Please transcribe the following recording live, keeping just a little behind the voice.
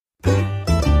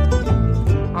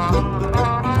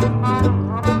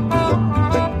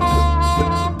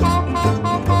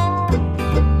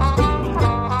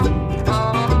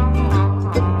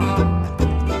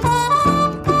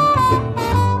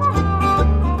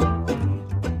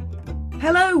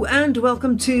and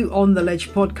welcome to On the Ledge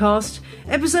podcast,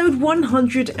 episode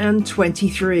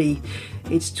 123.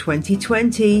 It's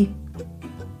 2020.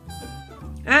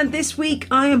 And this week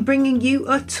I am bringing you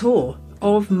a tour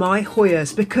of my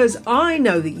Hoyas because I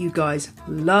know that you guys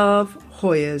love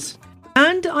Hoyas.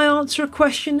 And I answer a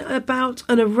question about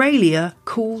an Aralia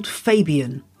called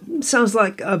Fabian. Sounds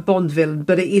like a Bond villain,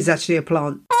 but it is actually a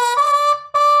plant.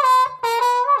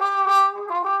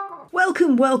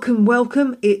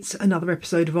 Welcome. It's another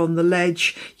episode of On the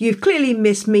Ledge. You've clearly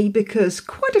missed me because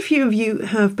quite a few of you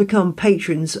have become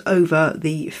patrons over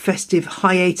the festive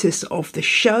hiatus of the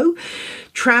show.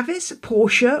 Travis,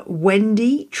 Portia,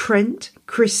 Wendy, Trent,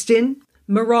 Kristin,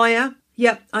 Mariah.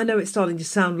 Yep, I know it's starting to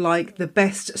sound like the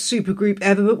best supergroup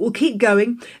ever, but we'll keep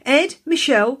going. Ed,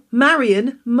 Michelle,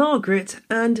 Marion, Margaret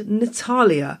and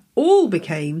Natalia all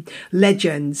became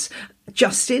legends.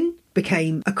 Justin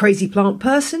became a crazy plant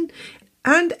person.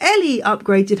 And Ellie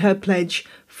upgraded her pledge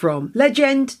from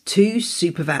Legend to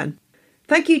Supervan.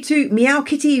 Thank you to Meow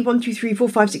Kitty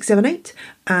 1234567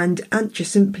 and Aunt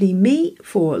Just Simply Me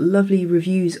for lovely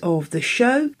reviews of the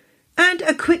show. And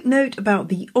a quick note about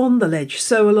the On the Ledge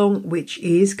sew-along, which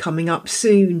is coming up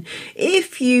soon.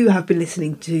 If you have been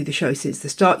listening to the show since the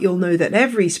start, you'll know that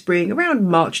every spring, around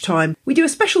March time, we do a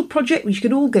special project which you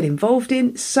can all get involved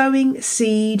in, sowing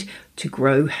seed to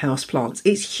grow houseplants.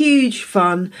 It's huge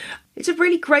fun. It's a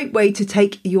really great way to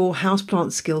take your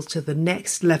houseplant skills to the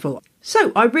next level.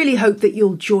 So I really hope that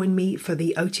you'll join me for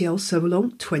the OTL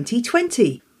Sew-along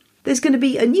 2020. There's going to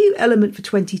be a new element for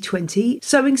 2020,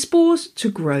 sowing spores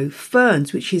to grow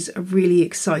ferns, which is a really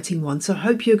exciting one. So I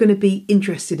hope you're going to be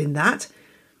interested in that.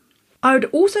 I would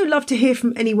also love to hear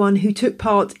from anyone who took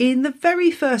part in the very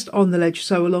first On the Ledge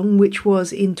sew-along, which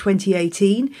was in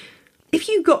 2018. If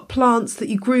you got plants that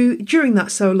you grew during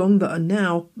that sew-along that are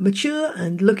now mature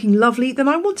and looking lovely, then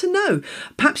I want to know.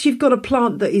 Perhaps you've got a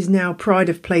plant that is now pride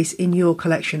of place in your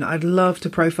collection. I'd love to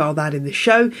profile that in the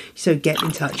show, so get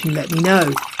in touch and let me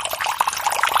know.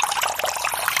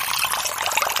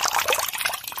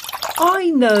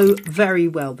 I know very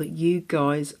well that you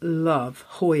guys love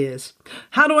Hoyas.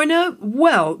 How do I know?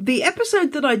 Well, the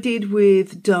episode that I did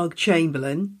with Doug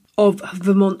Chamberlain of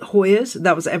Vermont Hoyas,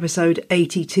 that was episode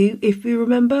 82 if you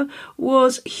remember,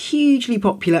 was hugely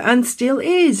popular and still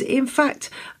is. In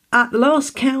fact, at the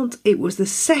last count, it was the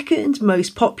second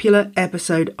most popular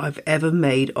episode I've ever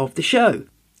made of the show.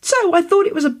 So I thought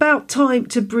it was about time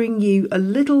to bring you a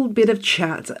little bit of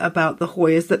chat about the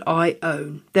Hoyas that I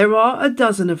own. There are a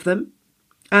dozen of them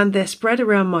and they're spread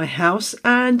around my house,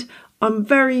 and I'm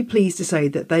very pleased to say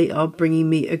that they are bringing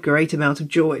me a great amount of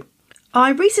joy.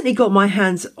 I recently got my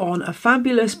hands on a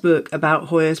fabulous book about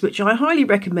Hoyas, which I highly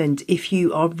recommend if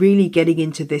you are really getting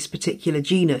into this particular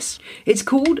genus. It's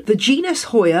called The Genus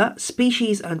Hoya,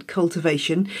 Species and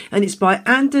Cultivation, and it's by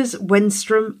Anders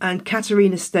Wenstrom and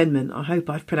Katarina Stenman. I hope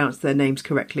I've pronounced their names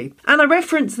correctly. And I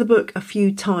reference the book a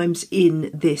few times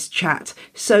in this chat,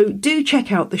 so do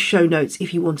check out the show notes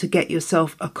if you want to get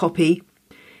yourself a copy.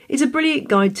 It's a brilliant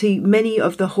guide to many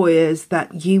of the Hoyas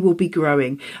that you will be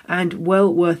growing and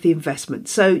well worth the investment.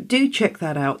 So do check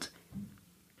that out.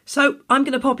 So I'm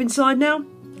going to pop inside now.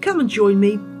 Come and join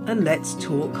me and let's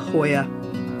talk Hoya.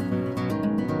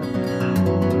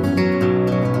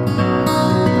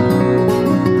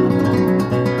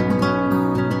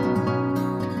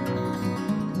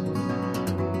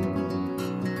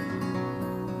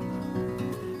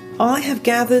 I have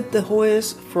gathered the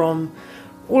Hoyas from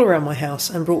all around my house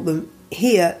and brought them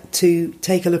here to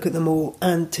take a look at them all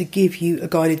and to give you a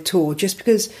guided tour, just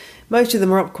because most of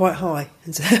them are up quite high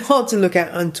and so hard to look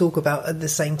at and talk about at the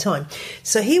same time.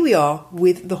 So here we are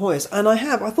with the Hoyas, and I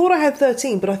thought I had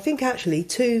 13, but I think actually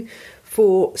 2,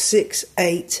 4, 6,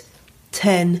 8,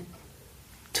 10,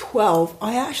 12.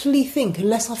 I actually think,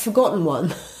 unless I've forgotten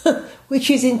one,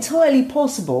 which is entirely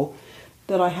possible,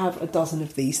 that I have a dozen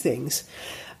of these things.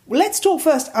 Let's talk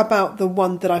first about the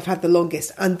one that I've had the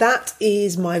longest, and that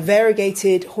is my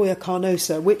variegated Hoya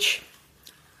carnosa, which,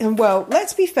 and well,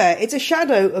 let's be fair, it's a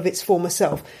shadow of its former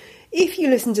self. If you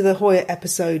listen to the Hoya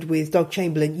episode with Doug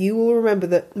Chamberlain, you will remember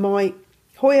that my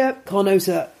Hoya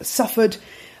carnosa suffered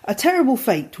a terrible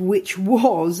fate, which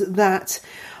was that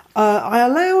I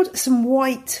allowed some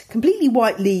completely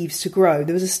white leaves to grow.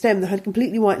 There was a stem that had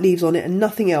completely white leaves on it and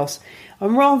nothing else.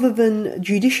 And rather than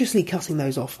judiciously cutting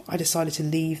those off, I decided to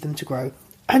leave them to grow.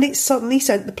 And it suddenly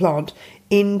sent the plant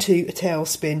into a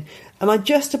tailspin. And I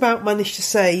just about managed to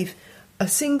save a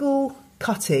single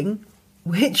cutting,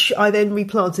 which I then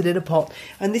replanted in a pot.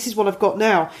 And this is what I've got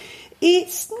now.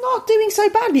 It's not doing so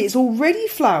badly. It's already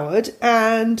flowered,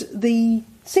 and the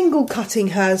single cutting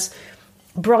has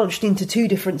branched into 2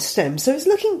 different stems, so it's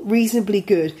looking reasonably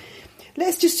good.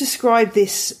 Let's just describe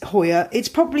this Hoya. It's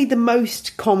probably the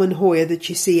most common Hoya that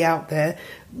you see out there,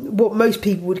 what most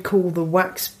people would call the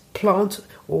wax plant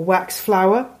or wax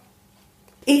flower.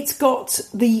 It's got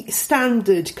the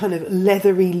standard kind of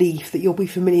leathery leaf that you'll be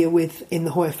familiar with in the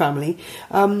Hoya family.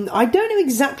 I don't know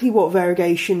exactly what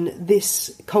variegation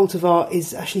this cultivar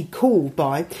is actually called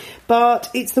by, but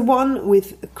it's the one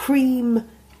with cream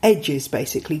edges,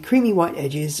 basically, creamy white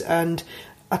edges, and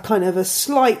a kind of a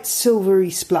slight silvery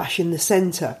splash in the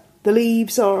centre. The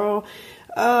leaves are,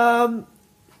 I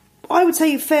would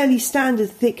say, fairly standard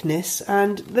thickness,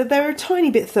 and they're a tiny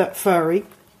bit furry.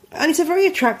 And it's a very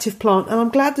attractive plant, and I'm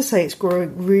glad to say it's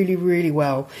growing really, really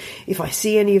well. If I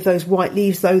see any of those white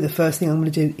leaves, though, the first thing I'm going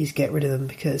to do is get rid of them,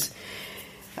 because,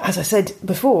 as I said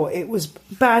before, it was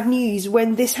bad news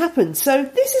when this happened. So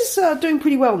this is doing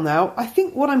pretty well now. I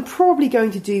think what I'm probably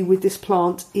going to do with this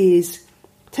plant is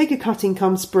take a cutting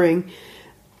come spring,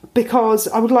 because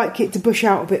I would like it to bush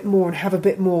out a bit more and have a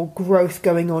bit more growth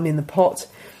going on in the pot.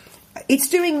 It's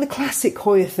doing the classic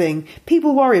Hoya thing.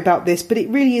 People worry about this, but it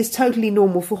really is totally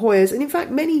normal for Hoyas, and in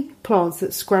fact many plants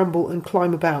that scramble and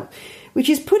climb about, which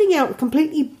is putting out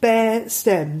completely bare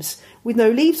stems with no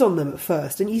leaves on them at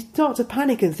first, and you start to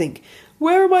panic and think,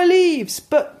 where are my leaves?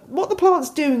 But what the plant's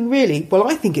doing really, well,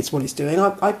 I think it's what it's doing.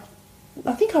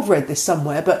 I think I've read this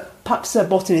somewhere, but perhaps a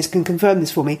botanist can confirm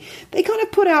this for me. They kind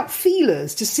of put out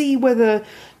feelers to see whether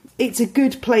it's a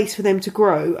good place for them to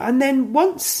grow, and then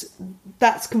once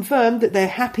that's confirmed that they're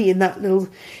happy in that little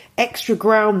extra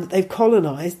ground that they've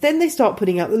colonised, then they start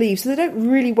putting out the leaves, so they don't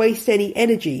really waste any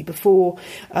energy before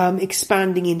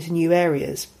expanding into new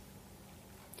areas.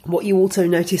 What you also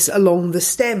notice along the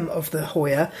stem of the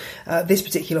Hoya, this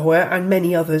particular Hoya and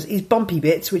many others, is bumpy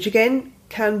bits, which again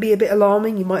can be a bit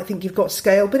alarming. You might think you've got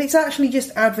scale, but it's actually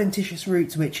just adventitious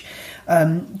roots which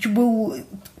will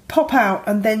pop out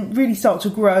and then really start to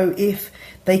grow if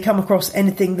they come across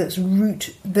anything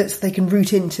that they can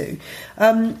root into.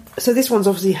 So this one's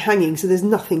obviously hanging, so there's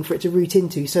nothing for it to root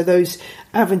into. So those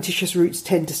adventitious roots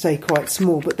tend to stay quite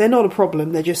small, but they're not a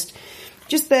problem. They're just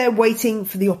there waiting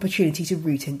for the opportunity to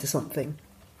root into something.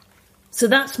 So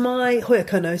that's my Hoya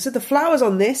carnosa. The flowers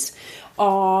on this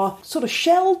are sort of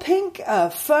shell pink,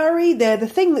 furry. They're the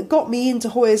thing that got me into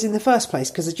Hoyas in the first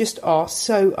place, because they just are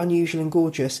so unusual and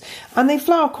gorgeous. And they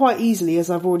flower quite easily,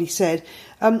 as I've already said.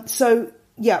 So,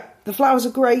 yeah, the flowers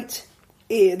are great.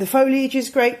 The foliage is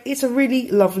great. It's a really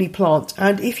lovely plant.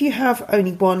 And if you have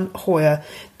only one Hoya,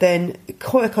 then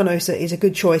Hoya carnosa is a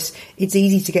good choice. It's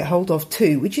easy to get hold of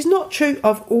too, which is not true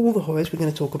of all the Hoyas we're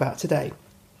going to talk about today.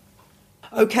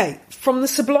 Okay, from the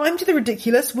sublime to the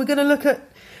ridiculous, we're going to look at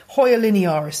Hoya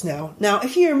linearis now. Now,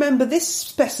 if you remember, this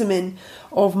specimen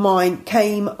of mine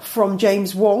came from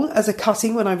James Wong as a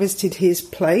cutting when I visited his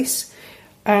place,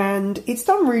 and it's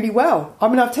done really well. I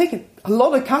mean, I've taken a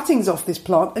lot of cuttings off this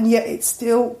plant, and yet it's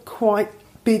still quite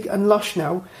big and lush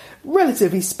now,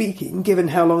 relatively speaking, given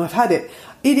how long I've had it.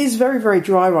 It is very, very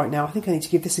dry right now. I think I need to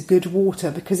give this a good water,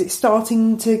 because it's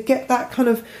starting to get that kind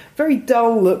of very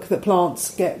dull look that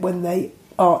plants get when they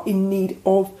are in need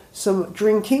of some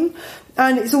drinking.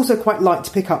 And it's also quite light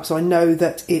to pick up, so I know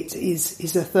that it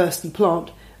is a thirsty plant.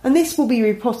 And this will be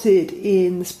repotted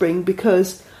in the spring,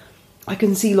 because I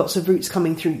can see lots of roots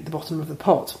coming through the bottom of the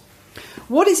pot.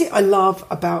 What is it I love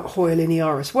about Hoya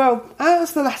linearis? Well,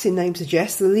 as the Latin name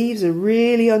suggests, the leaves are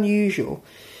really unusual.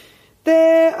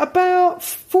 They're about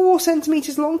 4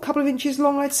 centimetres long, a couple of inches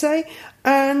long, I'd say,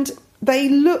 and they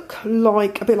look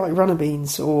like a bit like runner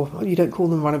beans, or you don't call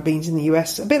them runner beans in the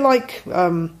US. A bit like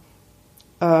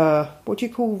what do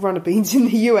you call runner beans in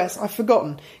the US? I've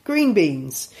forgotten. Green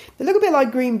beans. They look a bit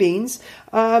like green beans,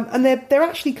 and they're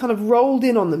actually kind of rolled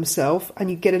in on themselves, and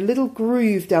you get a little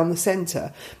groove down the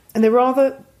centre, and they're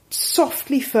rather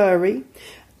softly furry.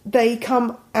 They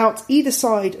come out either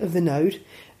side of the node,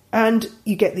 and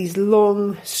you get these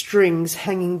long strings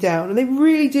hanging down, and they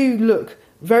really do look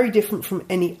very different from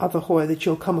any other Hoya that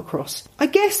you'll come across. I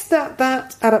guess that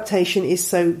adaptation is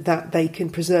so that they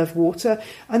can preserve water,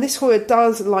 and this Hoya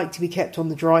does like to be kept on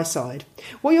the dry side.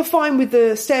 What you'll find with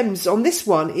the stems on this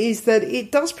one is that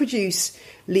it does produce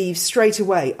leaves straight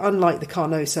away, unlike the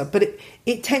carnosa, but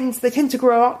they tend to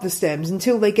grow up the stems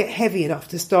until they get heavy enough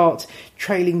to start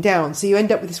trailing down. So you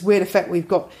end up with this weird effect where you've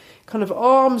got kind of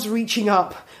arms reaching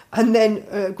up, and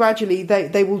then gradually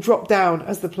they will drop down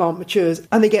as the plant matures,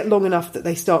 and they get long enough that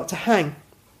they start to hang.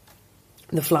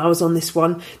 And the flowers on this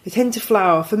one, they tend to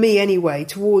flower, for me anyway,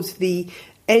 towards the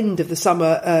end of the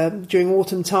summer, during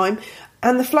autumn time.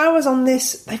 And the flowers on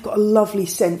this, they've got a lovely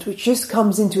scent which just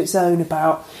comes into its own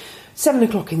about 7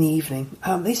 o'clock in the evening.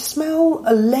 They smell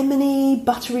a lemony,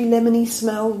 buttery lemony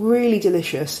smell, really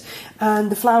delicious.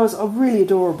 And the flowers are really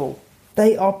adorable.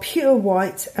 They are pure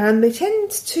white and they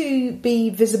tend to be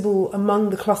visible among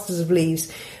the clusters of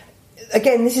leaves.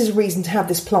 Again, this is a reason to have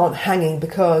this plant hanging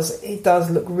because it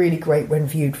does look really great when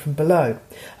viewed from below.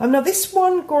 Now this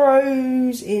one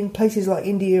grows in places like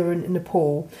India and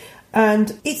Nepal,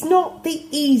 and it's not the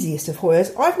easiest of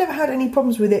Hoyas. I've never had any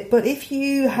problems with it, but if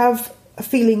you have a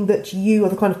feeling that you are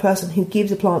the kind of person who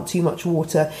gives a plant too much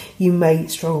water, you may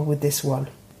struggle with this one.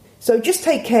 So just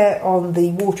take care on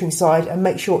the watering side and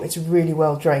make sure it's really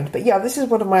well drained. But yeah, this is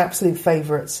one of my absolute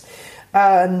favourites.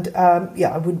 And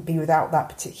I wouldn't be without that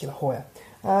particular Hoya.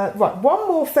 Right, one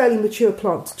more fairly mature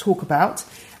plant to talk about,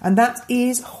 and that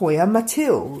is Hoya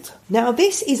Mathilde. Now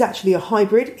this is actually a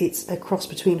hybrid. It's a cross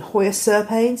between Hoya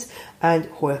serpens and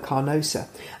Hoya carnosa.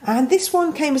 And this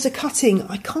one came as a cutting.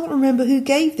 I can't remember who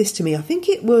gave this to me. I think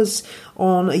it was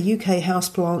on a UK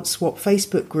Houseplant Swap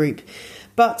Facebook group.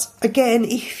 But again,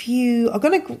 if you are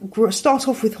going to start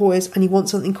off with Hoyas and you want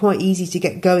something quite easy to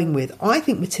get going with, I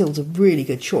think Mathilde's a really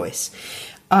good choice.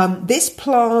 This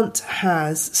plant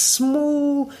has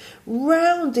small,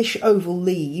 roundish oval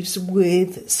leaves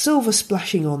with silver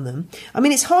splashing on them. I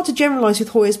mean, it's hard to generalise with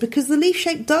Hoyas because the leaf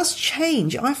shape does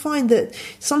change. I find that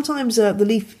sometimes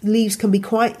the leaves can be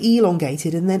quite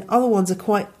elongated and then other ones are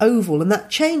quite oval, and that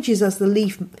changes as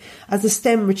the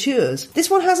stem matures. This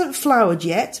one hasn't flowered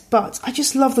yet, but I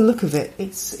just love the look of it.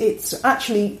 It's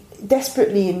actually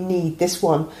desperately in need, this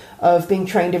one, of being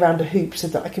trained around a hoop so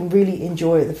that I can really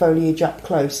enjoy the foliage up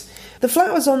close. The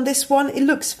flowers on this one, it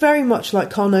looks very much like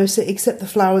Carnosa, except the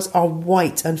flowers are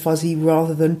white and fuzzy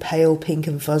rather than pale pink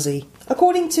and fuzzy.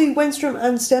 According to Wenstrom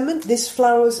and Stemmen, this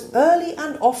flowers early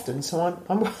and often, so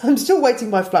I'm still waiting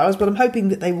my flowers, but I'm hoping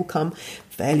that they will come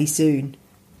fairly soon.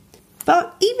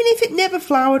 But even if it never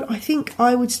flowered, I think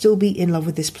I would still be in love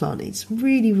with this plant. It's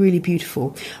really, really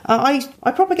beautiful. I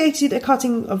propagated a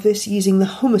cutting of this using the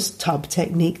hummus tub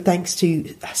technique, thanks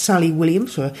to Sally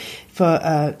Williams for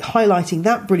highlighting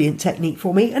that brilliant technique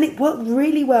for me, and it worked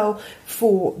really well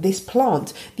for this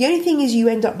plant. The only thing is you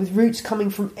end up with roots coming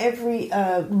from every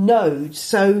node,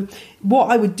 so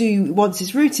what I would do once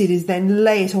it's rooted is then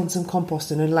lay it on some compost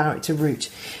and allow it to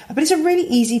root. But it's a really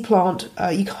easy plant.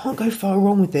 You can't go far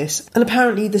wrong with this, and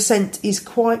apparently the scent is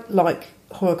quite like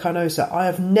Hoya carnosa. I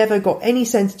have never got any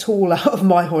scent at all out of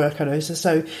my Hoya carnosa,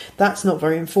 so that's not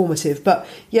very informative. But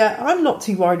yeah, I'm not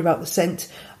too worried about the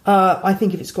scent. I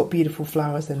think if it's got beautiful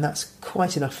flowers, then that's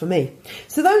quite enough for me.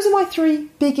 So those are my three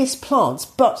biggest plants,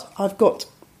 but I've got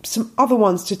some other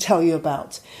ones to tell you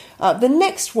about. The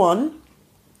next one,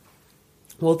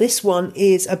 well, this one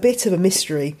is a bit of a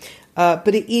mystery,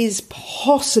 but it is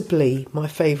possibly my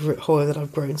favourite Hoya that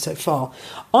I've grown so far.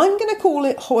 I'm going to call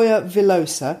it Hoya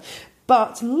villosa,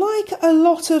 but like a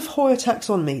lot of Hoya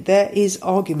taxonomy, there is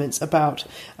arguments about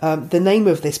the name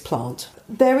of this plant.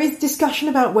 There is discussion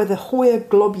about whether Hoya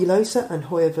globulosa and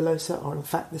Hoya villosa are in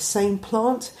fact the same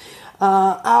plant.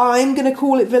 I'm going to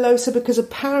call it villosa because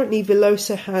apparently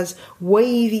villosa has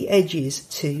wavy edges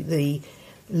to the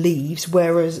leaves,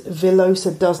 whereas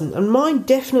villosa doesn't. And mine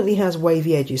definitely has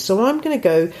wavy edges, so I'm going to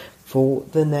go for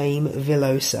the name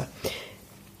villosa.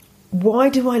 Why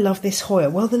do I love this Hoya?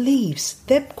 Well, the leaves,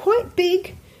 they're quite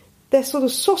big. They're sort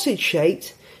of sausage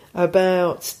shaped,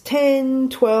 about 10,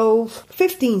 12,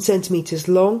 15 centimetres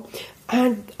long,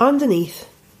 and underneath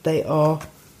they are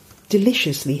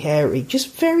deliciously hairy,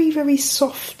 just very, very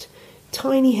soft,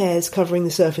 tiny hairs covering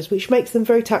the surface, which makes them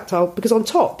very tactile because on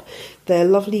top they're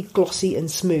lovely, glossy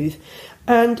and smooth.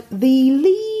 And the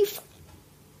leaf,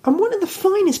 and one of the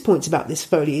finest points about this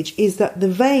foliage is that the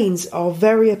veins are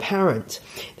very apparent.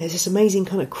 There's this amazing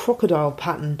kind of crocodile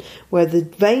pattern where the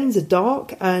veins are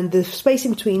dark and the space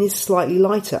in between is slightly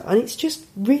lighter, and it's just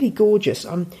really gorgeous.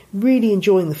 I'm really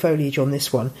enjoying the foliage on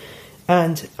this one,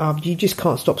 and you just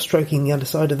can't stop stroking the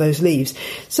underside of those leaves.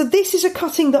 So this is a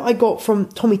cutting that I got from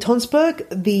Tommy Tonsberg,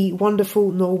 the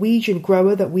wonderful Norwegian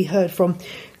grower that we heard from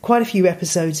quite a few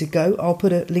episodes ago. I'll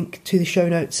put a link to the show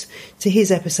notes to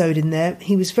his episode in there.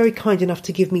 He was very kind enough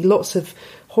to give me lots of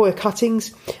Hoya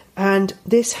cuttings, and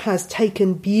this has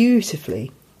taken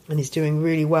beautifully and is doing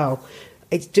really well.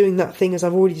 It's doing that thing, as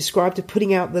I've already described, of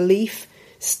putting out the leaf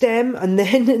stem, and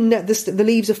then the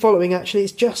leaves are following. Actually,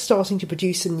 it's just starting to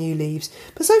produce some new leaves.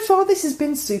 But so far this has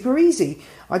been super easy.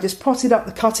 I just potted up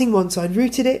the cutting once I'd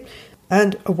rooted it,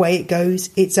 and away it goes.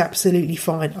 It's absolutely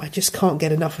fine. I just can't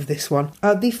get enough of this one.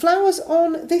 The flowers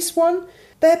on this one,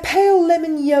 they're pale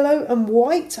lemon yellow and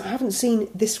white. I haven't seen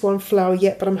this one flower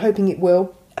yet, but I'm hoping it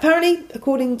will. Apparently,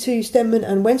 according to Stenman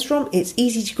and Wenstrom, it's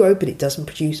easy to grow, but it doesn't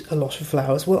produce a lot of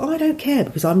flowers. Well, I don't care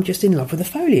because I'm just in love with the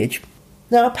foliage.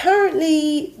 Now,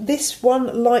 apparently, this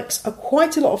one likes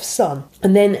quite a lot of sun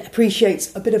and then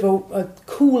appreciates a bit of a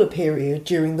cooler period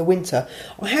during the winter.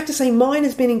 I have to say, mine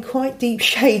has been in quite deep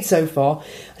shade so far,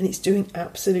 and it's doing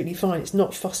absolutely fine. It's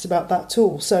not fussed about that at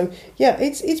all. So, yeah,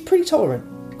 it's pretty tolerant.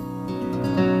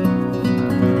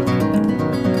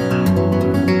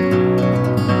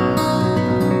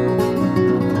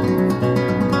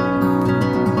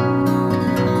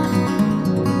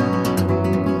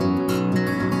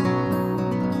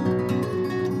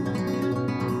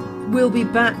 We'll be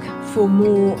back for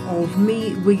more of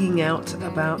me wigging out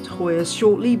about Hoyas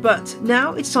shortly, but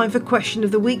now it's time for Question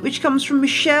of the Week, which comes from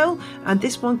Michelle, and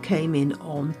this one came in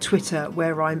on Twitter,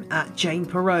 where I'm at Jane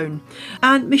Perrone.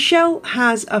 And Michelle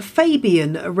has a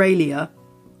Fabian Aralia,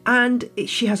 and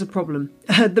she has a problem.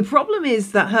 The problem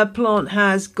is that her plant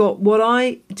has got what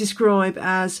I describe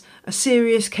as a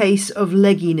serious case of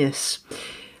legginess.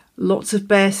 Lots of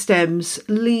bare stems,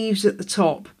 leaves at the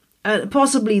top, and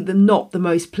possibly not the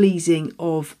most pleasing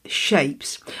of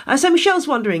shapes. So Michelle's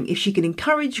wondering if she can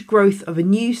encourage growth of a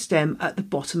new stem at the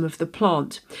bottom of the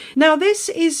plant. Now, this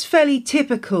is fairly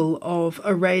typical of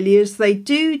Aralias. They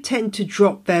do tend to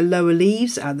drop their lower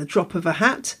leaves at the drop of a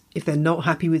hat if they're not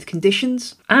happy with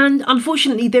conditions. And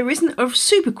unfortunately, there isn't a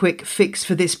super quick fix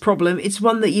for this problem. It's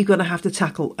one that you're going to have to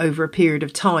tackle over a period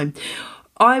of time.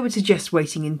 I would suggest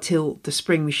waiting until the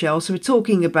spring, Michelle. So we're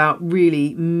talking about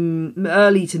really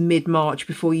early to mid-March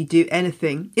before you do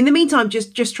anything. In the meantime,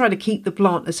 just try to keep the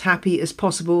plant as happy as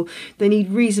possible. They need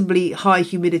reasonably high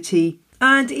humidity,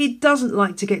 and it doesn't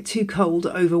like to get too cold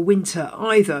over winter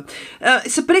either. But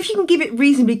if you can give it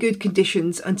reasonably good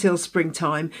conditions until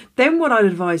springtime, then what I'd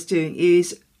advise doing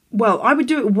is, well, I would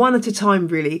do it one at a time,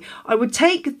 really. I would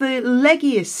take the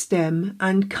leggiest stem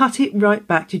and cut it right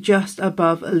back to just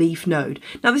above a leaf node.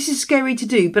 Now, this is scary to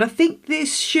do, but I think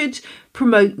this should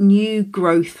promote new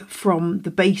growth from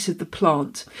the base of the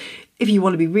plant. If you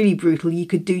want to be really brutal, you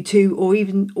could do 2 or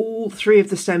even all 3 of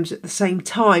the stems at the same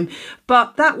time.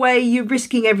 But that way, you're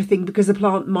risking everything because the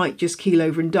plant might just keel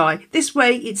over and die. This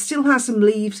way, it still has some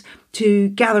leaves to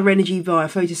gather energy via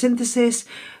photosynthesis.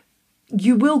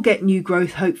 You will get new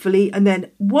growth, hopefully, and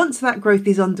then once that growth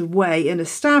is underway and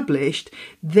established,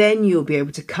 then you'll be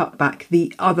able to cut back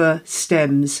the other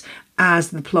stems as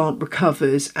the plant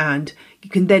recovers, and you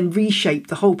can then reshape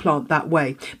the whole plant that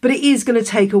way. But it is going to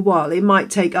take a while. It might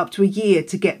take up to a year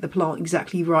to get the plant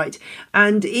exactly right.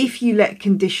 And if you let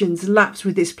conditions lapse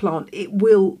with this plant, it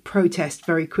will protest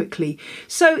very quickly.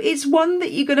 So it's one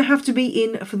that you're going to have to be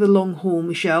in for the long haul,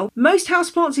 Michelle. Most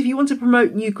houseplants, if you want to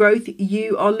promote new growth,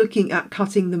 you are looking at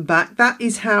cutting them back. That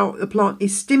is how a plant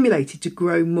is stimulated to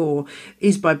grow more,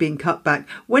 is by being cut back.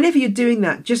 Whenever you're doing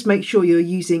that, just make sure you're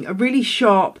using a really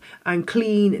sharp and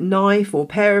clean knife or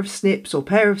pair of snips or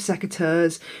pair of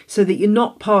secateurs so that you're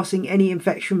not passing any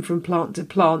infection from plant to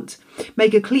plant.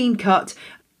 Make a clean cut.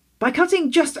 By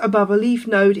cutting just above a leaf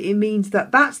node, it means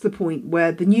that that's the point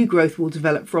where the new growth will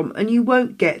develop from, and you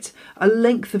won't get a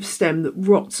length of stem that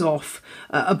rots off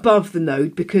above the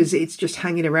node because it's just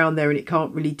hanging around there and it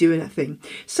can't really do anything.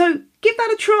 So give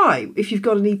that a try if you've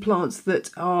got any plants that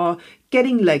are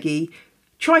getting leggy.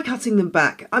 Try cutting them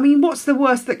back. I mean, what's the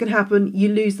worst that can happen? You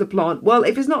lose the plant. Well,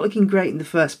 if it's not looking great in the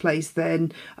first place,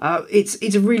 then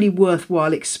it's a really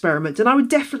worthwhile experiment. And I would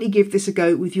definitely give this a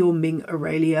go with your Ming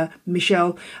Aralia,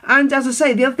 Michelle. And as I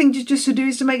say, the other thing just to do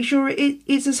is to make sure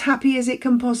it's as happy as it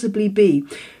can possibly be.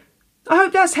 I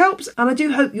hope that helps, and I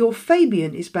do hope your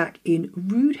Fabian is back in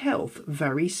rude health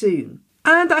very soon.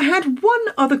 And I had one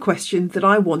other question that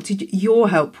I wanted your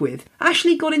help with.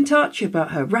 Ashley got in touch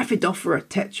about her Rhaphidophora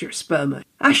tetrasperma.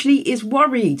 Ashley is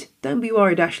worried. Don't be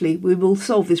worried, Ashley. We will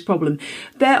solve this problem.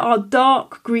 There are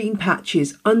dark green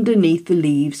patches underneath the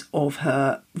leaves of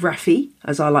her Rhaphi,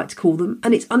 as I like to call them,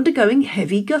 and it's undergoing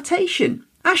heavy guttation.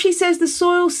 Ashley says the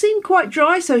soil seemed quite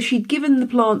dry, so she'd given the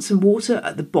plant some water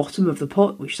at the bottom of the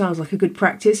pot, which sounds like a good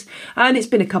practice, and it's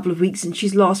been a couple of weeks since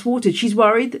she's last watered. She's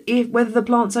worried whether the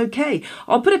plant's okay.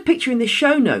 I'll put a picture in the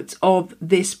show notes of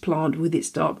this plant with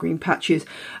its dark green patches.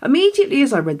 Immediately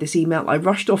as I read this email, I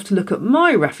rushed off to look at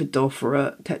my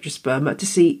Rhaphidophora tetrasperma to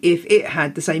see if it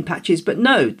had the same patches, but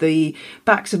no, the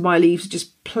backs of my leaves are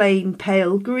just plain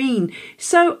pale green.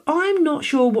 So I'm not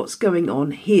sure what's going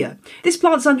on here. This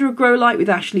plant's under a grow light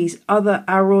with Ashley's other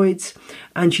aroids,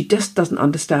 and she just doesn't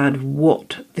understand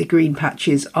what the green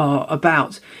patches are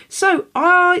about. So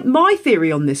my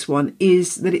theory on this one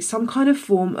is that it's some kind of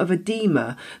form of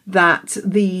edema that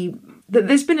the that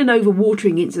there's been an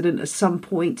overwatering incident at some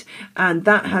point, and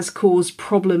that has caused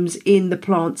problems in the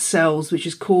plant cells, which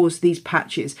has caused these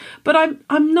patches. But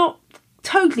I'm not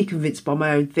totally convinced by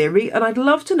my own theory, and I'd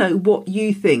love to know what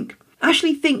you think.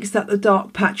 Ashley thinks that the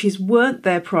dark patches weren't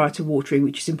there prior to watering,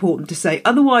 which is important to say.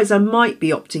 Otherwise, I might be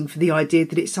opting for the idea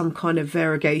that it's some kind of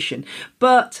variegation.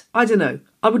 But I don't know.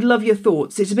 I would love your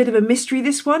thoughts. It's a bit of a mystery,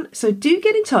 this one. So do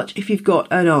get in touch if you've got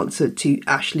an answer to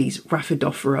Ashley's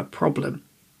Rhaphidophora problem.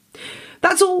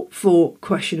 That's all for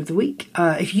Question of the Week.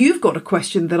 If you've got a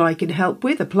question that I can help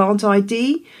with, a plant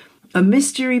ID, a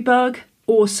mystery bug,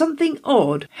 or something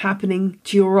odd happening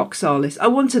to your oxalis, I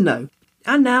want to know.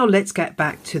 And now let's get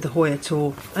back to the Hoya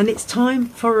tour. And it's time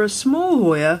for a small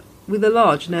Hoya with a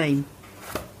large name.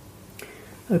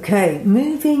 Okay,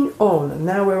 moving on.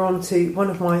 Now we're on to one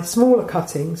of my smaller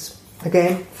cuttings.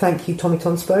 Again, thank you Tommy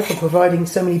Tonsberg for providing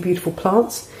so many beautiful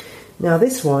plants. Now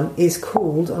this one is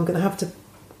called, I'm going to have to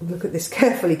look at this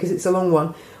carefully because it's a long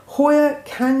one, Hoya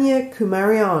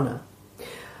Kanyakumariana.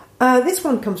 This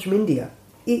one comes from India.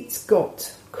 It's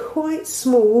got quite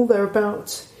small, they're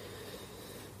about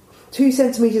 2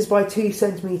 centimetres by 2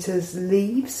 centimetres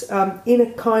leaves in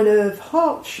a kind of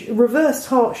reversed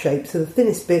heart shape. So the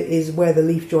thinnest bit is where the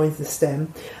leaf joins the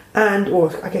stem,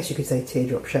 or I guess you could say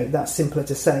teardrop shape, that's simpler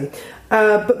to say.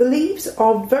 But the leaves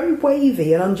are very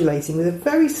wavy and undulating with a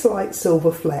very slight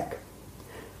silver fleck.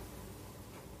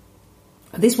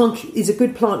 This one is a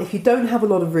good plant if you don't have a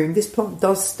lot of room. This plant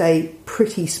does stay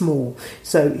pretty small.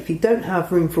 So if you don't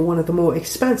have room for one of the more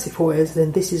expansive Hoyas,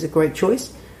 then this is a great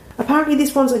choice. Apparently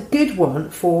this one's a good one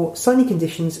for sunny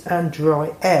conditions and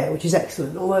dry air, which is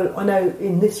excellent. Although I know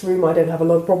in this room I don't have a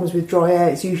lot of problems with dry air.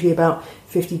 It's usually about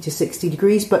 50 to 60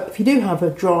 degrees. But if you do have a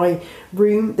dry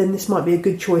room, then this might be a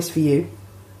good choice for you.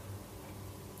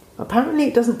 Apparently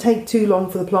it doesn't take too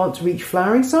long for the plant to reach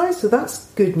flowering size, so that's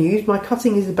good news. My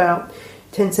cutting is about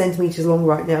 10 centimetres long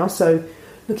right now, so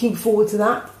looking forward to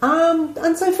that.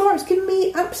 And so far it's given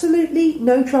me absolutely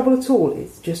no trouble at all.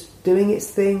 It's just doing its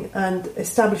thing and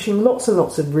establishing lots and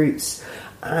lots of roots,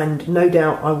 and no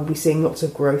doubt I will be seeing lots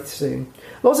of growth soon.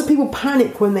 Lots of people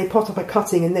panic when they pot up a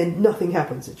cutting and then nothing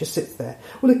happens, it just sits there.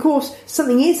 Well, of course,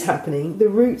 something is happening. The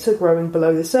roots are growing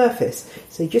below the surface,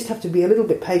 so you just have to be a little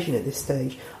bit patient at this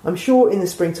stage. I'm sure in the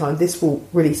springtime this will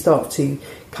really start to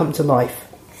come to life.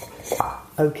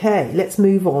 Okay, let's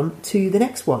move on to the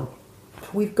next one.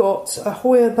 We've got a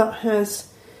Hoya that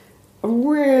has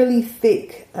really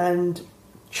thick and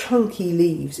chunky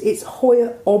leaves. It's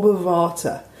Hoya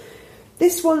obovata.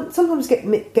 This one sometimes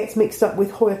gets mixed up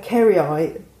with Hoya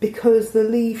kerrii because the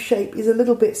leaf shape is a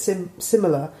little bit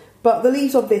similar. But the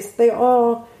leaves of this, they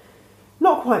are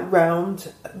not quite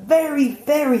round, very,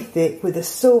 very thick with a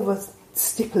silver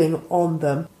stippling on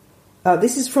them.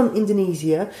 This is from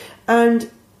Indonesia, and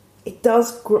it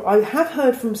does grow. I have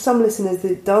heard from some listeners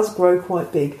that it does grow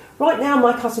quite big. Right now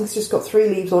my cutting's just got 3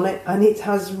 leaves on it, and it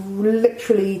has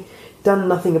literally done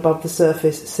nothing above the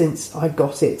surface since I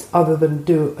got it, other than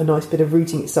do a nice bit of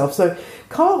rooting itself. So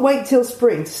can't wait till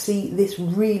spring to see this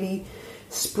really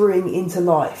spring into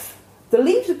life. The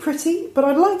leaves are pretty, but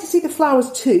I'd like to see the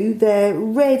flowers too. They're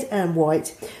red and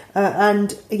white.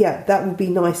 And yeah, that would be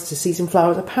nice to see some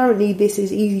flowers. Apparently this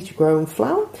is easy to grow and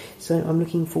flower, so I'm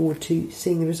looking forward to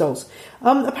seeing the results.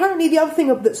 Apparently the other thing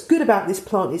that's good about this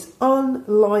plant is,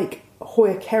 unlike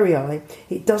Hoya kerrii,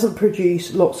 it doesn't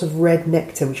produce lots of red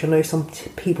nectar, which I know some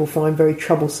people find very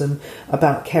troublesome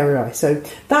about kerrii. So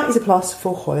that is a plus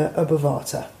for Hoya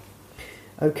obovata.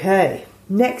 Okay,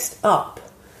 next up.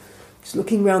 Just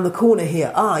looking around the corner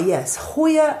here. Ah, yes,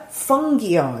 Hoya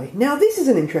fungii. Now, this is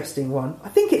an interesting one. I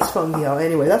think it's fungii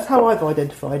anyway. That's how I've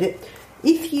identified it.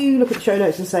 If you look at the show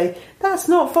notes and say, that's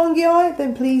not fungii,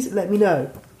 then please let me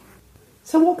know.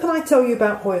 So what can I tell you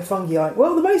about Hoya fungii?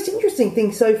 Well, the most interesting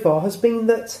thing so far has been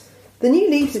that the new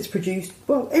leaves it's produced,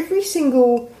 well, every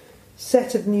single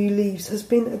set of new leaves has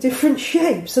been a different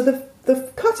shape. So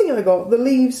the cutting I got, the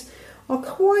leaves are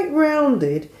quite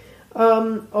rounded.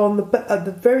 On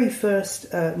the very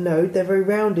first node, they're very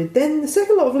rounded. Then the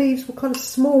second lot of leaves were kind of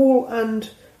small and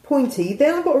pointy.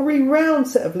 Then I've got a really round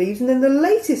set of leaves, and then the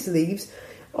latest leaves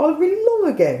are really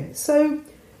long again. So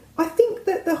I think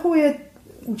that the Hoya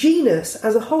genus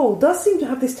as a whole does seem to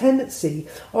have this tendency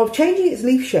of changing its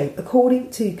leaf shape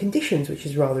according to conditions, which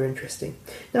is rather interesting.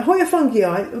 Now, Hoya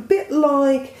fungii, a bit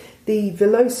like the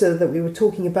villosa that we were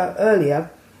talking about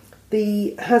earlier,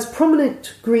 has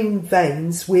prominent green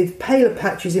veins with paler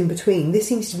patches in between. This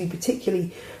seems to be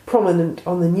particularly prominent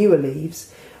on the newer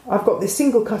leaves. I've got this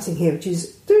single cutting here which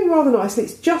is doing rather nicely.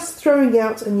 It's just throwing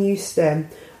out a new stem.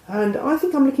 and I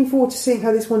think I'm looking forward to seeing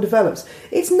how this one develops.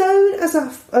 It's known as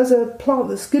a plant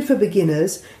that's good for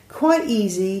beginners, quite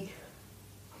easy,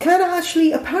 can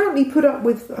actually apparently put up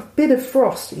with a bit of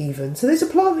frost even. So there's a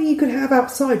plant that you can have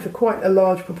outside for quite a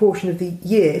large proportion of the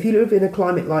year if you live in a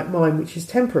climate like mine, which is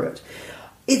temperate.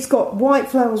 It's got white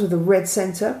flowers with a red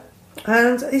centre,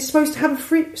 and it's supposed to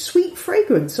have a sweet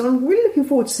fragrance. So I'm really looking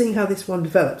forward to seeing how this one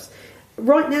develops.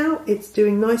 Right now, it's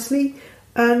doing nicely,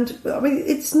 and I mean,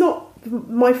 it's not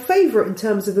my favourite in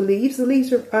terms of the leaves. The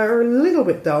leaves are a little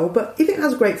bit dull, but if it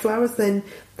has great flowers, then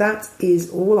that is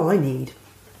all I need.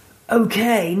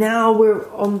 Okay, now we're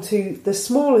on to the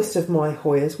smallest of my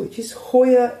Hoyas, which is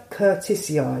Hoya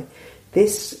curtisii.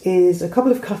 This is a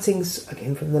couple of cuttings,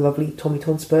 again from the lovely Tommy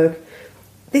Tonsberg.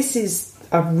 This is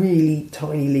a really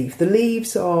tiny leaf. The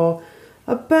leaves are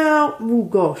about, oh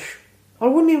gosh, I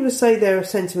wouldn't even say they're a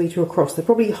centimetre across. They're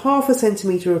probably half a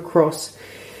centimetre across,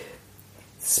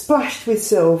 splashed with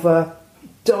silver,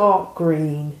 dark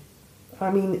green.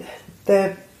 I mean,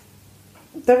 they're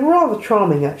rather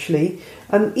charming actually,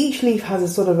 and each leaf has a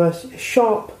sort of a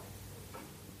sharp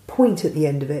point at the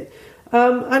end of it.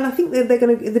 And I think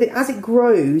that as it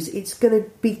grows, it's going to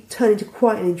be turned into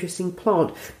quite an interesting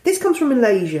plant. This comes from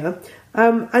Malaysia,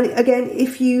 and again,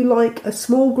 if you like a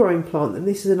small growing plant, then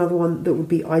this is another one that would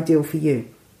be ideal for you.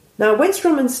 Now,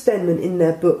 Wenstrom and Stenman in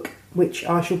their book, which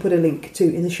I shall put a link to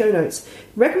in the show notes,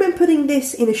 recommend putting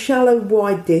this in a shallow,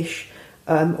 wide dish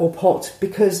or pot,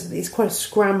 because it's quite a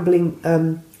scrambling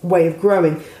way of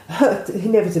growing.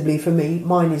 Inevitably for me,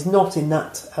 mine is not in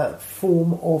that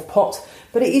form of pot,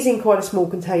 but it is in quite a small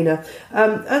container,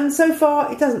 and so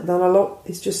far it hasn't done a lot.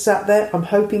 It's just sat there. I'm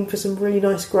hoping for some really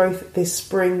nice growth this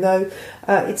spring though.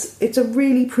 It's a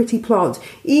really pretty plant.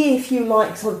 If you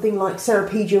like something like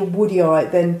Ceropegia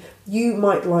woodii, then you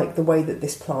might like the way that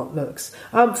this plant looks.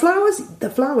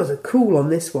 The flowers are cool on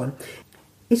this one.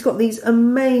 It's got these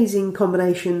amazing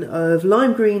combination of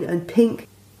lime green and pink,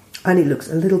 and it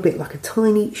looks a little bit like a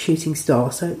tiny shooting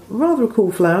star. So rather a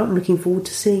cool flower. I'm looking forward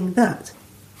to seeing that.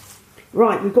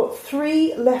 Right, we've got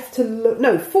 4 left to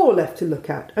look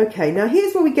at. Okay, now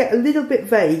here's where we get a little bit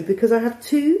vague, because I have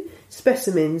 2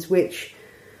 specimens which,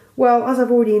 well, as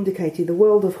I've already indicated, the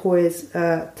world of Hoya's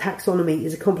taxonomy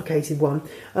is a complicated one.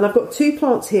 And I've got 2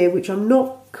 plants here which I'm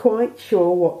not quite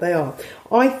sure what they are.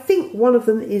 I think one of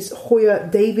them is Hoya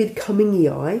David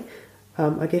Cummingii.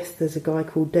 I guess there's a guy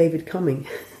called David Cumming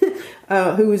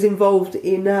who was involved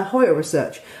in Hoya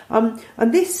research. And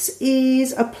this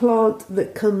is a plant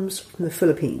that comes from the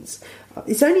Philippines.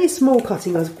 It's only a small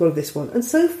cutting I've got of this one, and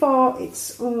so far it's,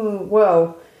 it's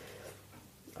not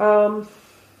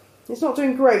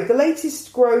doing great. The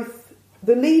latest growth,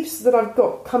 the leaves that I've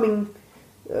got coming,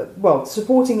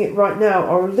 supporting it right now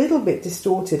are a little bit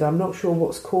distorted. I'm not sure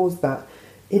what's caused that.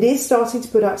 It is starting to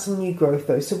put out some new growth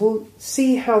though, so we'll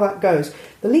see how that goes.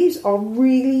 The leaves are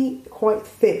really quite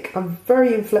thick and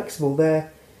very inflexible.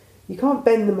 You can't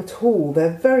bend them at all.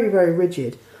 They're very, very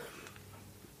rigid.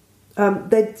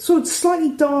 They're sort of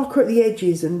slightly darker at the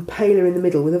edges and paler in the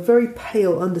middle, with a very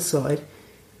pale underside.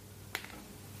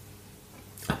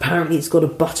 Apparently it's got a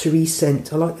buttery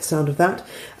scent. I like the sound of that.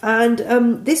 And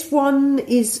this one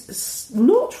is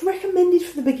not recommended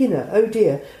for the beginner. Oh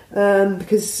dear.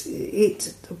 Because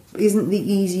it isn't the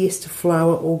easiest to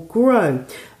flower or grow.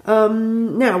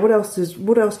 Now, what else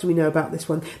do we know about this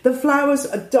one? The flowers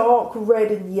are dark red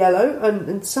and yellow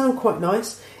and sound quite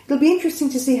nice. It'll be interesting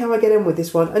to see how I get on with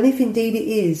this one, and if indeed it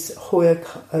is Hoya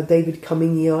David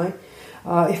Cummingii.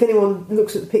 If anyone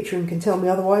looks at the picture and can tell me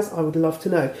otherwise, I would love to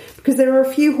know. Because there are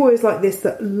a few Hoyas like this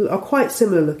that are quite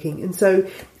similar looking, and so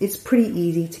it's pretty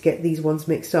easy to get these ones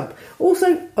mixed up.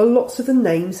 Also, lots of the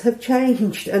names have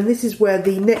changed, and this is where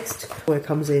the next Hoya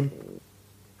comes in.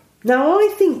 Now, I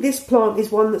think this plant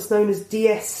is one that's known as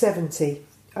DS70.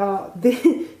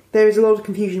 There is a lot of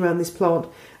confusion around this plant.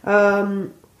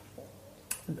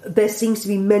 There seems to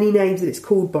be many names that it's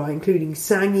called by, including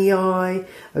Sangii,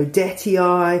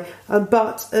 Odetii,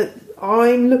 but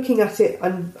I'm looking at it,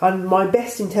 and my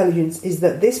best intelligence is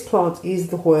that this plant is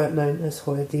the Hoya known as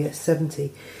Hoya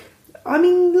DS70. I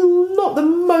mean, not the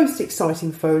most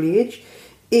exciting foliage.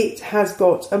 It has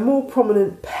got a more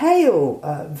prominent pale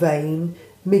vein,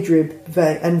 midrib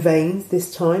and veins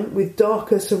this time, with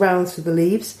darker surrounds to the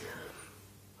leaves.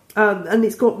 And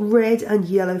it's got red and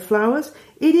yellow flowers.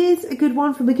 It is a good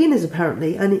one for beginners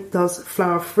apparently, and it does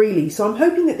flower freely. So I'm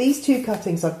hoping that these 2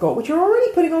 cuttings I've got, which are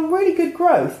already putting on really good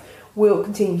growth, will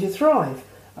continue to thrive.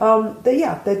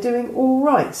 They're doing all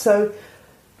right. So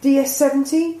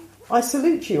DS70, I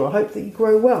salute you. I hope that you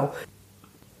grow well.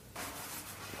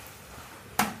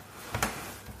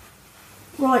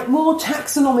 Right, more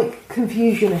taxonomic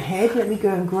confusion ahead. Let me go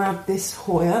and grab this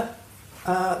Hoya.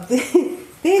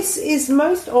 This is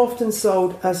most often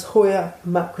sold as Hoya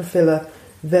macrophylla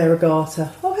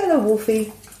variegata. Oh, hello,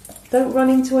 Wolfie. Don't run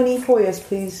into any Hoyas,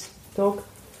 please, dog.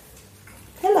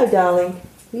 Hello, darling.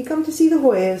 Will you come to see the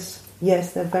Hoyas?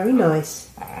 Yes, they're very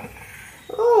nice.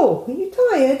 Oh, are you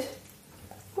tired?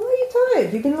 Why are you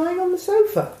tired? You've been lying on the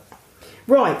sofa.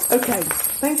 Right, okay.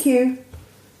 Thank you.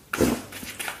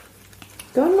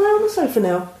 Go and lie on the sofa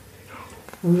now.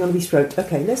 I'm going to be stroked.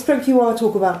 Okay, let's stroke you while I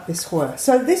talk about this Hoya.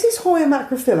 So this is Hoya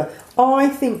macrophylla. I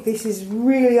think this is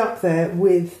really up there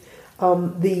with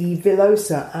the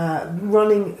Villosa,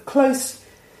 running close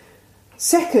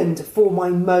second for my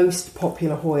most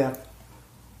popular Hoya.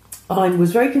 I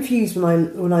was very confused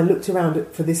when I looked around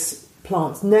for this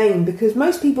plant's name, because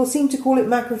most people seem to call it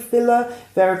macrophylla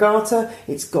variegata.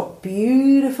 It's got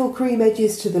beautiful cream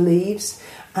edges to the leaves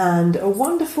and a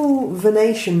wonderful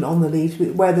venation on the leaves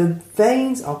where the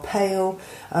veins are pale,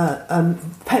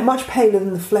 much paler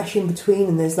than the flesh in between,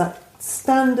 and there's that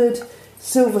standard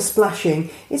silver splashing.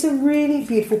 It's a really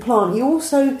beautiful plant. You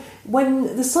also,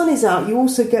 when the sun is out, you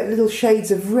also get little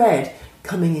shades of red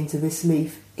coming into this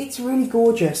leaf. It's really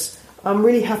gorgeous. I'm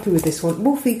really happy with this one.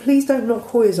 Wolfie, please don't knock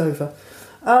Hoyas over.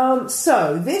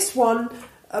 So this one,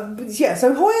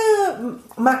 so Hoya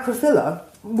macrophylla,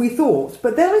 we thought,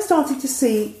 but then I started to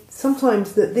see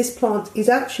sometimes that this plant is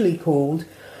actually called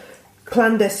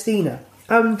clandestina.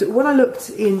 And when I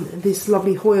looked in this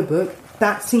lovely Hoya book,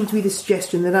 that seemed to be the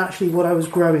suggestion that actually what I was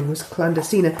growing was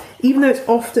clandestina, even though it's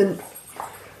often...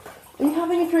 Are you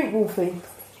having a drink, Wolfie?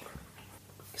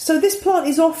 So this plant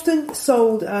is often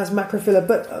sold as macrophylla,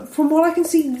 but from what I can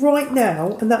see right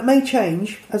now, and that may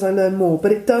change as I learn more,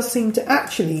 but it does seem to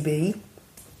actually be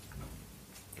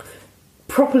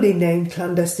properly named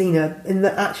clandestina, in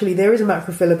that actually there is a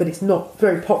macrophylla, but it's not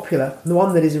very popular. The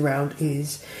one that is around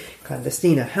is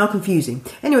clandestina. How confusing.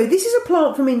 Anyway, this is a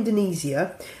plant from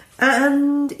Indonesia,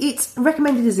 and it's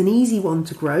recommended as an easy one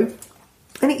to grow,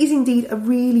 and it is indeed a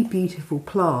really beautiful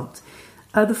plant.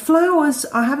 The flowers,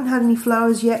 I haven't had any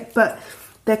flowers yet, but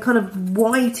they're kind of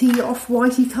whitey,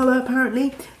 off-whitey colour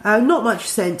apparently. Not much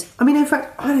scent. I mean, in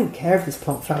fact, I don't care if this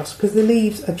plant flowers because the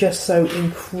leaves are just so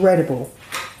incredible.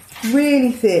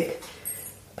 Really thick,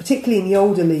 particularly in the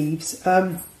older leaves.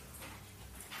 They're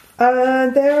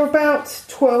about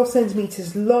 12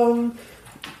 centimetres long.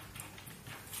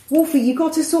 Wolfie, you've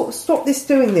got to sort of stop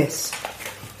doing this.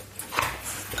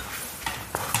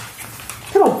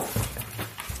 Come on.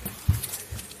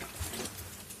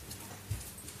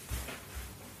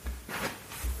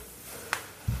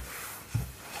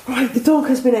 Right, the dog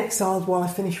has been exiled while I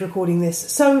finish recording this.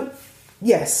 So,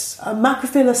 yes,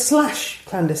 macrophylla /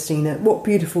 clandestina. What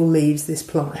beautiful leaves this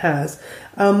plant has.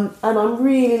 And I'm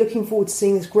really looking forward to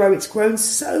seeing this grow. It's grown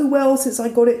so well since I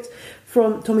got it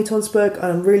from Tommy Tonsberg, and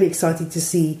I'm really excited to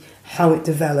see how it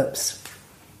develops.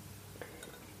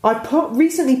 I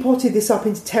recently potted this up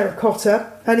into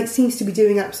terracotta, and it seems to be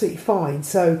doing absolutely fine.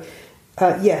 So,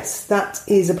 yes, that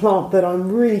is a plant that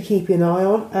I'm really keeping an eye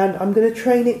on, and I'm going to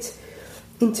train it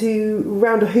into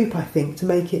round a hoop, I think, to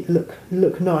make it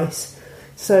look nice.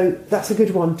 So that's a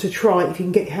good one to try if you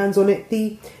can get your hands on it.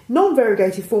 The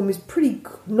non-variegated form is pretty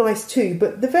nice too,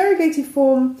 but the variegated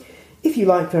form, if you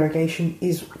like variegation,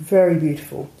 is very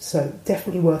beautiful. So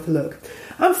definitely worth a look.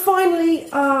 And finally,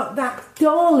 that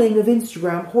darling of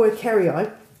Instagram, Hoya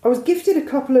kerrii. I was gifted a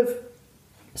couple of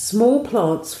small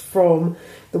plants from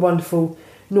the wonderful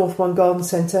North One Garden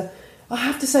Centre. I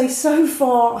have to say, so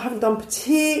far, I haven't done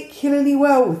particularly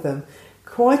well with them.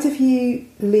 Quite a few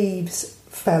leaves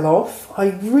fell off. I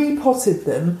repotted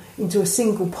them into a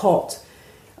single pot,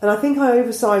 and I think I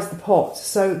oversized the pot,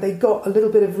 so they got a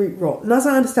little bit of root rot. And as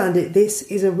I understand it, this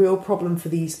is a real problem for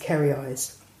these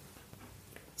kerrii.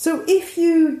 So if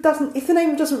the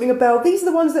name doesn't ring a bell, these are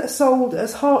the ones that are sold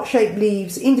as heart-shaped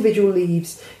leaves, individual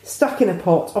leaves, stuck in a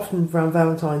pot, often around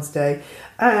Valentine's Day.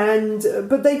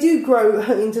 But they do grow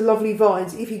into lovely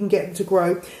vines if you can get them to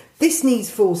grow. This needs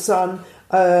full sun.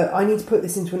 I need to put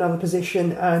this into another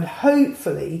position, and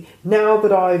hopefully, now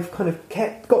that I've kind of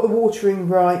got the watering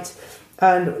right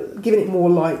and given it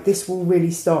more light, this will really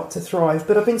start to thrive.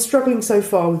 But I've been struggling so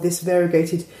far with this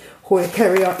variegated Hoya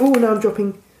kerrii. Oh, now I'm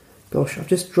dropping... Gosh, I've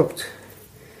just dropped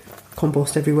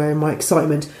compost everywhere in my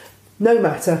excitement. No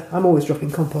matter, I'm always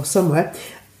dropping compost somewhere.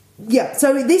 Yeah,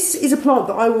 so this is a plant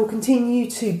that I will continue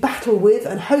to battle with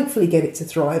and hopefully get it to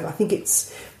thrive. I think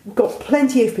it's got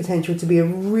plenty of potential to be a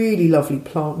really lovely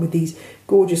plant with these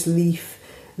gorgeous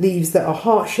leaves that are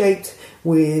heart-shaped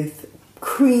with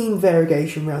cream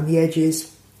variegation around the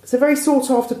edges. It's a very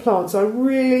sought-after plant, so I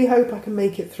really hope I can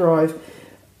make it thrive.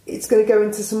 it's going to go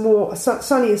into some more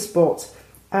sunnier spots,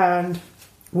 and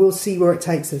we'll see where it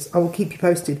takes us. I will keep you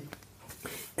posted.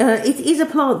 It is a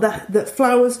plant that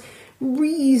flowers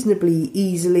reasonably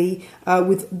easily,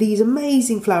 with these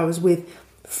amazing flowers with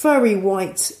furry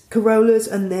white corollas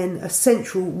and then a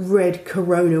central red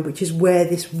corona, which is where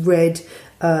this red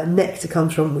nectar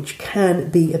comes from, which can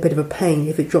be a bit of a pain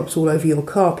if it drops all over your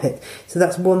carpet. So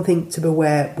that's one thing to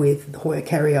beware with Hoya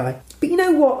kerrii. But you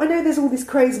know what? I know there's all this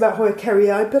craze about Hoya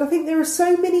kerrii, but I think there are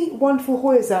so many wonderful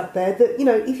Hoyas out there that, you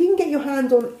know, if you can get your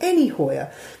hand on any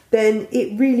Hoya, then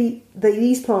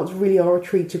these plants really are a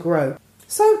treat to grow.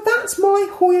 So that's my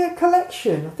Hoya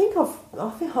collection.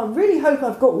 I really hope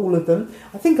I've got all of them.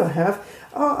 I think I have.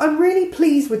 I'm really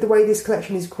pleased with the way this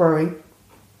collection is growing,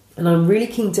 and I'm really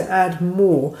keen to add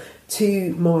more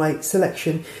to my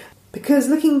selection, because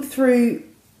looking through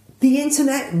the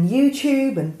internet and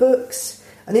YouTube and books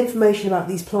and information about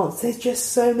these plants, there's just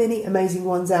so many amazing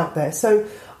ones out there. So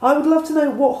I would love to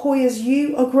know what Hoyas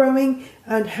you are growing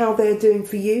and how they're doing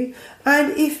for you.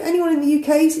 And if anyone in the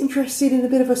UK is interested in a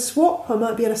bit of a swap, I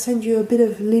might be able to send you a bit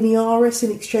of Linearis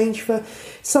in exchange for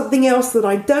something else that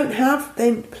I don't have,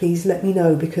 then please let me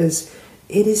know, because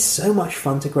it is so much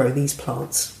fun to grow these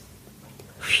plants.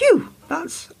 Phew!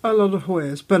 That's a lot of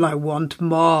Hoyas, but I want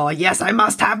more. Yes, I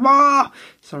must have more.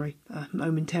 Sorry,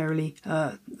 momentarily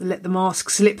let the mask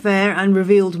slip there and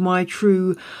revealed my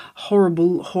true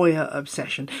horrible Hoya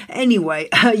obsession. Anyway,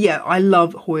 yeah, I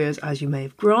love Hoyas, as you may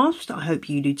have grasped. I hope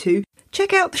you do too.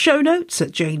 Check out the show notes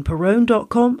at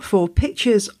janeperrone.com for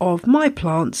pictures of my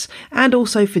plants and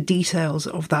also for details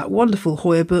of that wonderful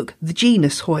Hoya book, The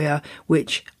Genus Hoya,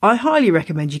 which I highly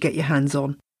recommend you get your hands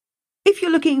on. If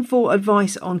you're looking for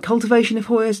advice on cultivation of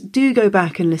Hoyas, do go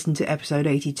back and listen to episode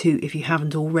 82 if you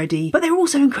haven't already. But they're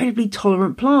also incredibly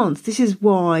tolerant plants. This is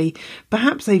why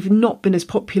perhaps they've not been as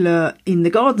popular in the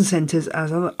garden centres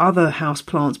as other house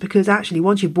plants, because actually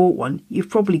once you've bought one, you've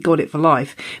probably got it for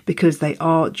life, because they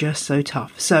are just so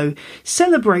tough. So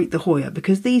celebrate the Hoya,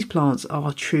 because these plants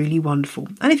are truly wonderful.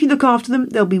 And if you look after them,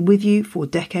 they'll be with you for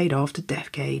decade after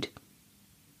decade.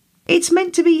 It's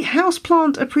meant to be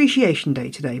Houseplant Appreciation Day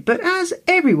today, but as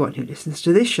everyone who listens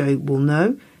to this show will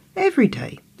know, every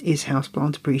day is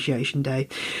Houseplant Appreciation Day.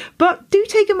 But do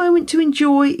take a moment to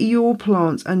enjoy your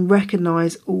plants and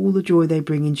recognise all the joy they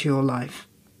bring into your life.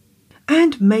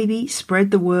 And maybe spread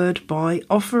the word by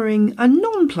offering a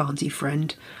non-planty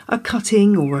friend a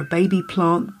cutting or a baby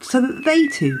plant, so that they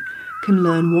too can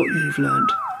learn what you've learned,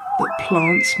 that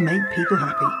plants make people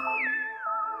happy.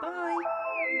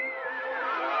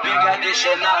 Big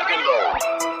addition, I can go.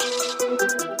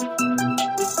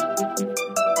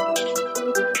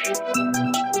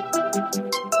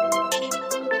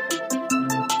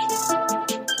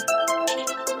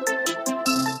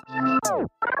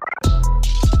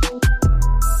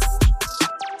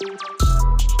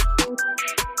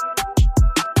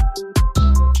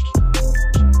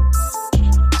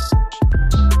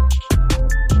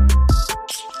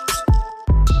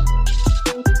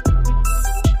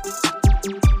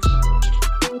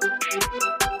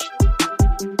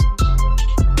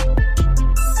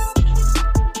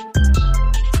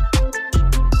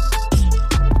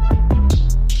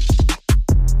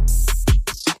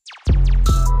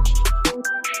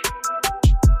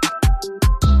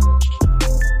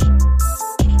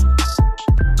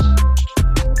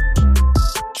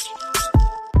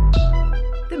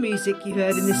 Music you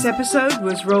heard in this episode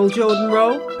was Roll Jordan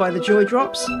Roll by the Joy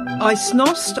Drops, I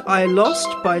Snost, I Lost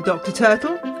by Dr.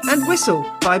 Turtle, and Whistle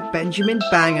by Benjamin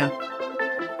Banger.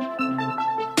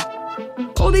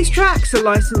 All these tracks are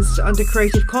licensed under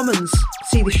Creative Commons.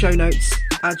 See the show notes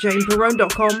at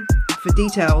janeperrone.com for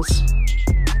details.